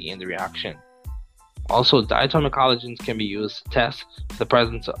regioselectivity in the reaction. Also, diatomic halogens can be used to test for the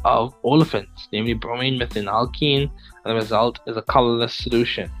presence of olefins, namely bromine methanalkene, and the result is a colorless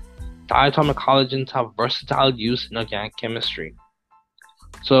solution. Diatomic halogens have versatile use in organic chemistry.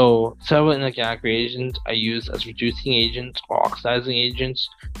 So, several inorganic reagents are used as reducing agents or oxidizing agents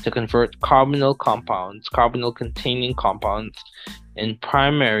to convert carbonyl containing compounds in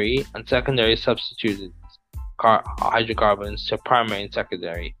primary and secondary substituted hydrocarbons to primary and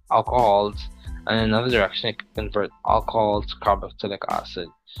secondary alcohols, and in another direction it can convert alcohols to carboxylic acid.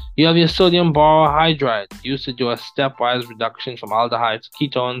 You have your sodium borohydride, used to do a stepwise reduction from aldehydes to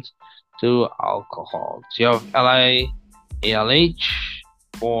ketones to alcohols. You have LiAlH,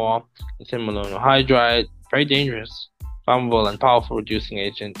 or lithium monohydride, very dangerous, flammable, and powerful reducing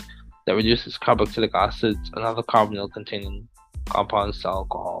agent that reduces carboxylic acids and other carbonyl containing compounds to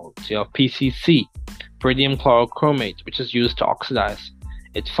alcohol. So you have PCC, pyridium chlorochromate, which is used to oxidize.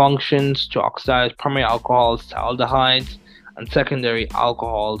 It functions to oxidize primary alcohols to aldehydes and secondary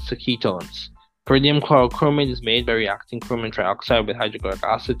alcohols to ketones. Pyridium chlorochromate is made by reacting chromium trioxide with hydrochloric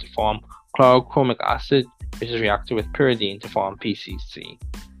acid to form chlorochromic acid, which is reacted with pyridine to form PCC.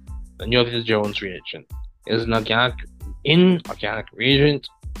 Then you have the Jones reagent. It is an inorganic reagent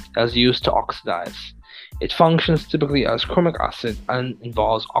that is used to oxidize. It functions typically as chromic acid and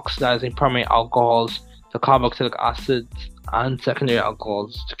involves oxidizing primary alcohols to carboxylic acids and secondary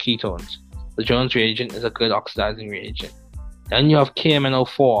alcohols to ketones. The Jones reagent is a good oxidizing reagent. Then you have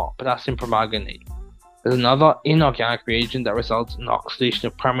KMNO4, potassium permanganate. There's another inorganic reagent that results in oxidation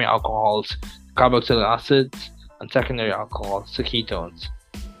of primary alcohols, carboxylic acids, and secondary alcohols to ketones.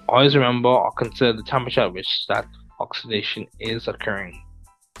 Always remember or consider the temperature at which that oxidation is occurring.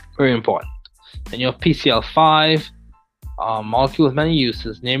 Very important. Then you have PCl5, a molecule with many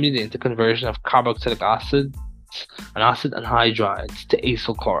uses, namely the interconversion of carboxylic acids, an acid anhydrides to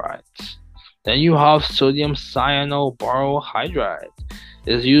acyl chlorides. Then you have sodium cyanoborohydride.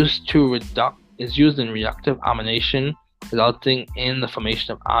 It is used in reductive amination, resulting in the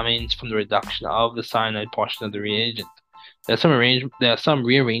formation of amines from the reduction of the cyanide portion of the reagent. There are some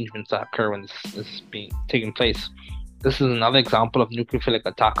rearrangements that occur when this is taking place. This is another example of nucleophilic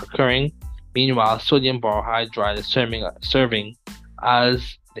attack occurring. Meanwhile, sodium borohydride is serving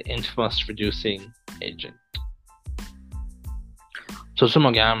as the infamous reducing agent. So some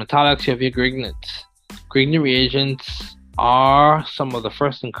organometallics, you have your Grignards. Grignard reagents are some of the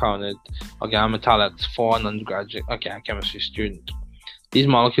first encountered organometallics for an undergraduate organic chemistry student. These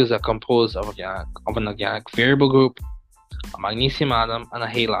molecules are composed of an organic variable group, a magnesium atom, and a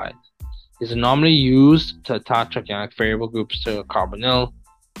halide. These are normally used to attach organic variable groups to a carbonyl,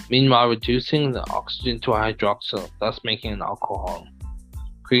 meanwhile reducing the oxygen to a hydroxyl, thus making an alcohol.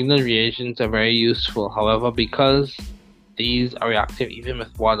 Grignard reagents are very useful, however, because these are reactive even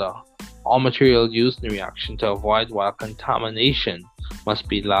with water. All material used in the reaction to avoid water contamination must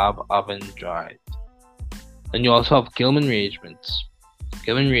be lab oven dried. Then you also have Gilman reagents.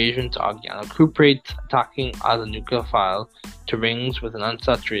 Gilman reagents are organocuprates attacking as a nucleophile to rings with an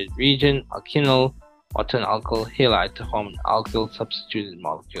unsaturated region, alkenyl, or to an alkyl halide to form an alkyl substituted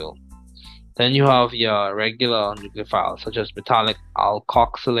molecule. Then you have your regular nucleophiles such as metallic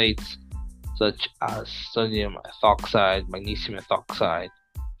alkoxylates such as sodium ethoxide, magnesium ethoxide,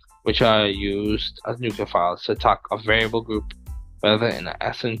 which are used as nucleophiles to attack a variable group whether in an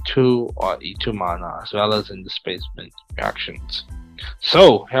SN2 or E2 manner, as well as in displacement reactions.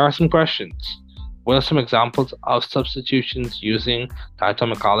 So, here are some questions. What are some examples of substitutions using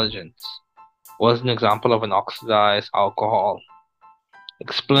diatomic halogens? What is an example of an oxidized alcohol?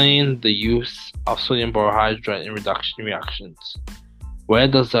 Explain the use of sodium borohydride in reduction reactions. Where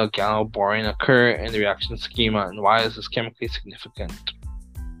does the organoborane occur in the reaction schema, and why is this chemically significant?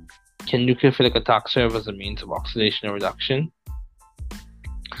 Can nucleophilic attack serve as a means of oxidation or reduction?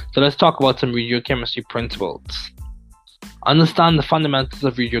 So let's talk about some regiochemistry principles. Understand the fundamentals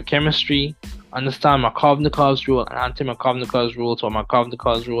of regiochemistry. Understand Markovnikov's rule and anti-Markovnikov's rule. So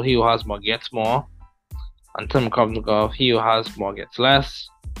Markovnikov's rule, he who has more gets more. Anti-Markovnikov, he who has more gets less.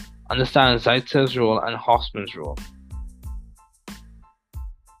 Understand Zaitsev's rule and Hofmann's rule.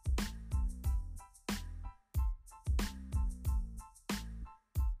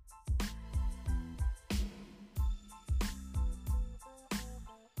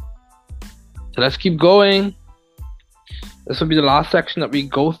 So let's keep going. This will be the last section that we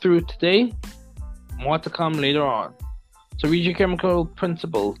go through today. More to come later on. So regiochemical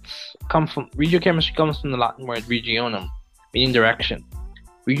principles regiochemistry comes from the Latin word regionum, meaning direction.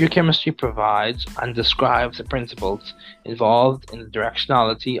 Regiochemistry provides and describes the principles involved in the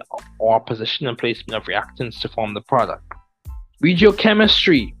directionality or position and placement of reactants to form the product.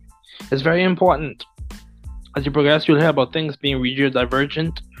 Regiochemistry is very important. As you progress, you'll hear about things being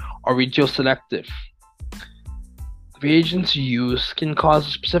regiodivergent or regioselective. Reagents used can cause a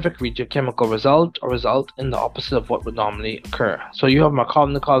specific regiochemical result or result in the opposite of what would normally occur. So you have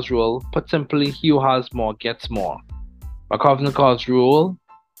Markovnikov's rule. Put simply, he who has more gets more. Markovnikov's rule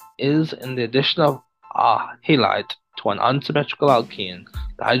is in the addition of a halide to an unsymmetrical alkene,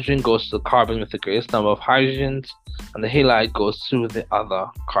 the hydrogen goes to the carbon with the greatest number of hydrogens, and the halide goes to the other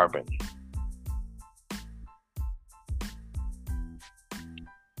carbon.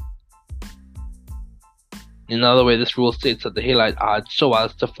 In another way, this rule states that the halide adds so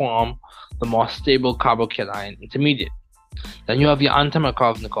as to form the more stable carbocation intermediate. Then you have your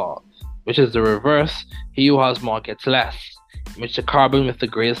anti-Markovnikov, which is the reverse, he who has more gets less, in which the carbon with the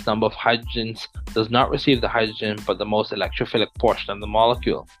greatest number of hydrogens does not receive the hydrogen but the most electrophilic portion of the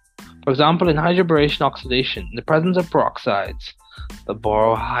molecule. For example, in hydroboration oxidation, in the presence of peroxides, the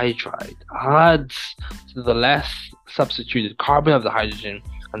borohydride adds to the less substituted carbon of the hydrogen,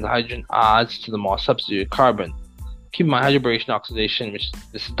 and the hydrogen adds to the more substituted carbon. Keep in mind hydroboration oxidation, which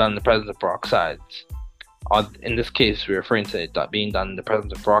this is done in the presence of peroxides. Or in this case, we're referring to it being done in the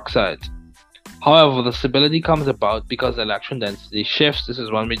presence of peroxides. However, the stability comes about because the electron density shifts. This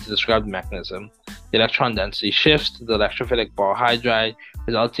is one way to describe the mechanism. The electron density shifts to the electrophilic borohydride,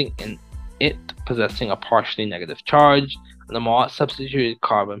 resulting in it possessing a partially negative charge, and the more substituted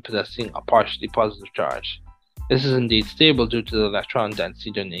carbon possessing a partially positive charge. This is indeed stable due to the electron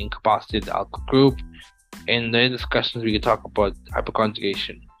density during the incapacity of the alkyl group. In the discussions, we can talk about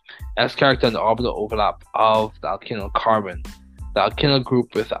hyperconjugation. S character and the orbital overlap of the alkynyl carbon. The alkynyl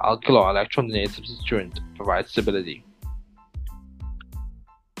group with the alkyl or electron-donated substituent provides stability.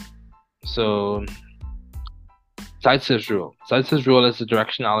 So, Zaitsev's rule. Zaitsev's rule is the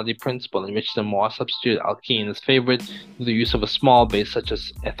directionality principle in which the more substituted alkene is favored through the use of a small base such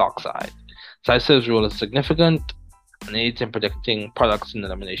as ethoxide. Zaitsev's rule is significant and aids in predicting products in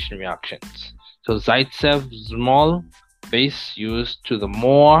elimination reactions. So Zaitsev's small base used to the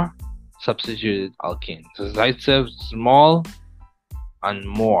more substituted alkene. So Zaitsev's small and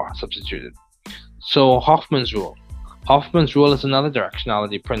more substituted. So Hofmann's rule. Hofmann's rule is another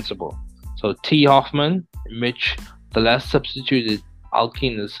directionality principle. So T Hofmann, in which the less substituted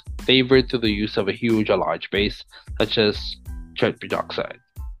alkene is favored through the use of a huge or large base, such as nitric oxide.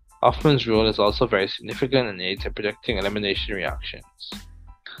 Hoffman's rule is also very significant and aids in predicting elimination reactions.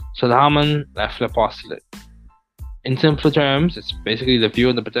 So the Hammond-Leffler postulate. In simpler terms, it's basically the view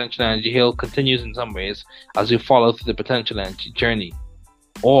of the potential energy hill continues in some ways as we follow through the potential energy journey,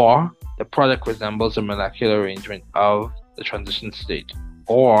 or the product resembles a molecular arrangement of the transition state,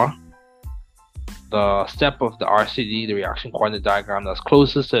 or the step of the RCD, the reaction coordinate diagram, that's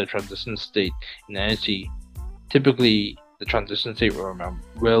closest to the transition state in energy. Typically, the transition state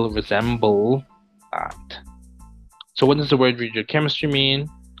will resemble that. So what does the word regiochemistry mean?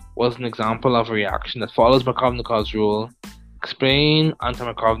 Was an example of a reaction that follows Markovnikov's rule. Explain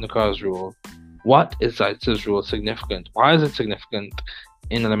anti-Markovnikov's rule. What is Zaitsev's rule significant? Why is it significant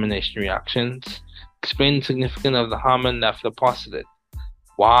in elimination reactions? Explain the significance of the Hammond-Leffler postulate.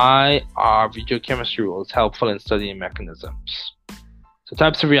 Why are regiochemistry rules helpful in studying mechanisms? So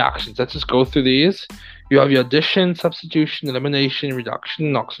types of reactions, let's just go through these. You have your addition, substitution, elimination,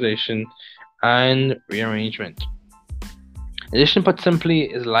 reduction, oxidation, and rearrangement. Addition, put simply,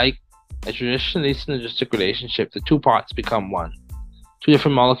 is like a traditionally synergistic relationship. The two parts become one. Two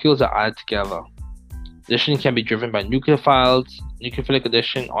different molecules are added together. Addition can be driven by nucleophiles, nucleophilic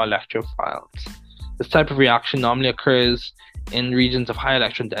addition, or electrophiles. This type of reaction normally occurs in regions of high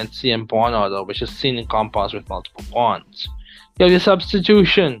electron density and bond order, which is seen in compounds with multiple bonds. You have your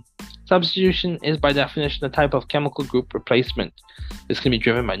substitution. Substitution is by definition a type of chemical group replacement. This can be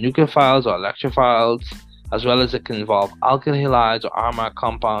driven by nucleophiles or electrophiles, as well as it can involve alkyl halides or aromatic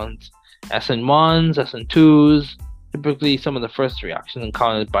compounds, SN1s, SN2s, typically some of the first reactions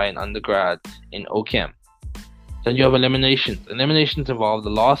encountered by an undergrad in OChem. Then you have eliminations. Eliminations involve the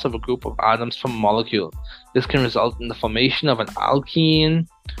loss of a group of atoms from a molecule. This can result in the formation of an alkene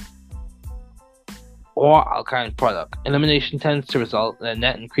or alkyne product. Elimination tends to result in a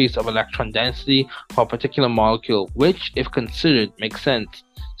net increase of electron density for a particular molecule, which, if considered, makes sense,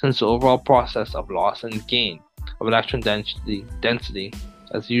 since the overall process of loss and gain of electron density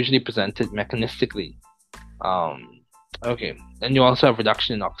is usually presented mechanistically. Then you also have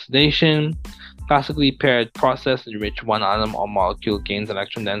reduction and oxidation. Classically paired process in which one atom or molecule gains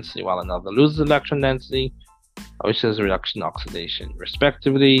electron density while another loses electron density, which is reduction and oxidation,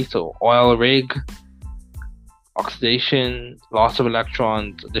 respectively. So oil rig, oxidation, loss of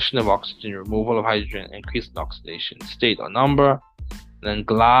electrons, addition of oxygen, removal of hydrogen, increase in oxidation state or number. Then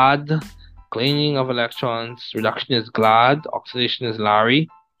GLAD, gaining of electrons. Reduction is GLAD, oxidation is Larry.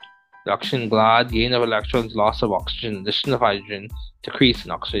 Reduction, GLAD, gain of electrons, loss of oxygen, addition of hydrogen, decrease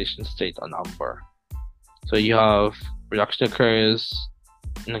in oxidation state or number. So you have reduction occurs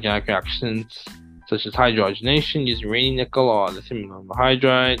in organic reactions such as hydrogenation using uranium nickel or lithium aluminum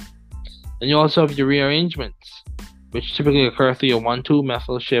hydride. Then you also have your rearrangements, which typically occur through your 1,2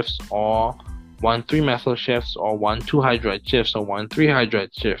 methyl shifts or 1,3 methyl shifts or 1,2 hydride shifts or 1,3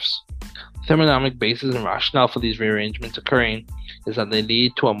 hydride shifts. The thermodynamic basis and rationale for these rearrangements occurring is that they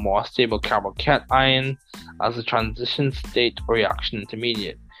lead to a more stable carbocation as a transition state or reaction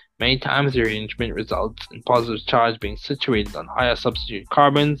intermediate. Many times the rearrangement results in positive charge being situated on higher substitute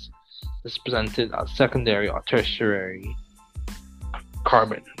carbons. This is presented as secondary or tertiary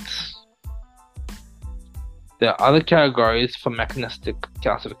carbons. There are other categories for mechanistic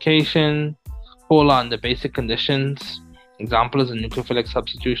classification. Polar under basic conditions. Example is a nucleophilic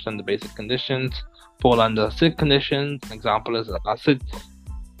substitution under basic conditions. Polar under acidic conditions. Example is acid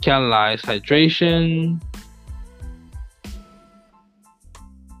catalyzed hydration.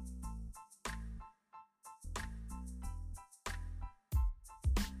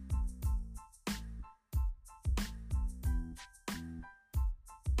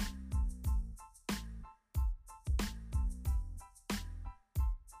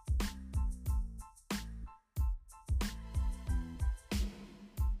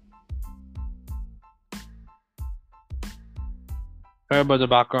 Sorry about the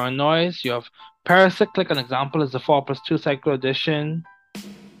background noise. You have paracyclic. An example is the 4+2 cycle addition.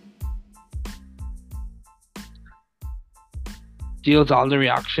 Diels-Alder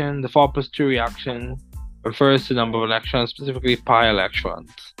reaction. The 4+2 reaction refers to the number of electrons, specifically pi electrons.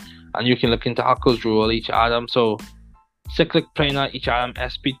 And you can look into Huckel's rule, each atom. So cyclic planar, each atom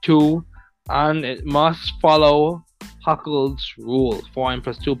sp2, and it must follow Huckel's rule,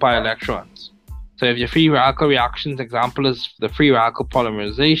 4n+2 pi electrons. So if your free radical reactions, example is the free radical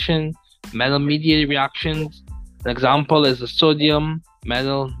polymerization, metal mediated reactions. An example is the sodium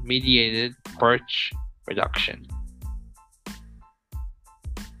metal mediated Birch reduction.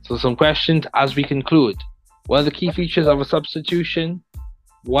 So some questions as we conclude. What are the key features of a substitution?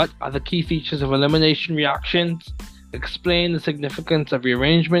 What are the key features of elimination reactions? explain the significance of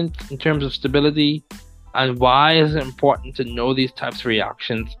rearrangement in terms of stability, and why is it important to know these types of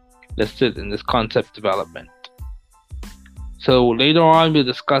reactions listed in this concept development. So later on, we'll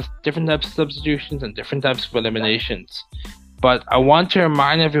discuss different types of substitutions and different types of eliminations. But I want to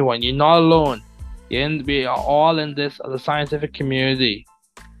remind everyone, you're not alone. We are all in this as a scientific community.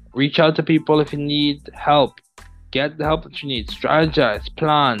 Reach out to people if you need help. Get the help that you need. Strategize,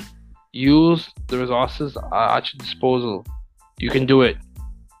 plan, use the resources at your disposal. You can do it.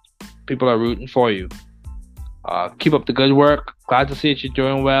 People are rooting for you. Keep up the good work. Glad to see that you're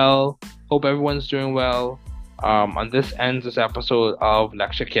doing well. Hope everyone's doing well. And this ends this episode of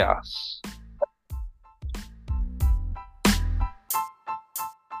Lecture Chaos.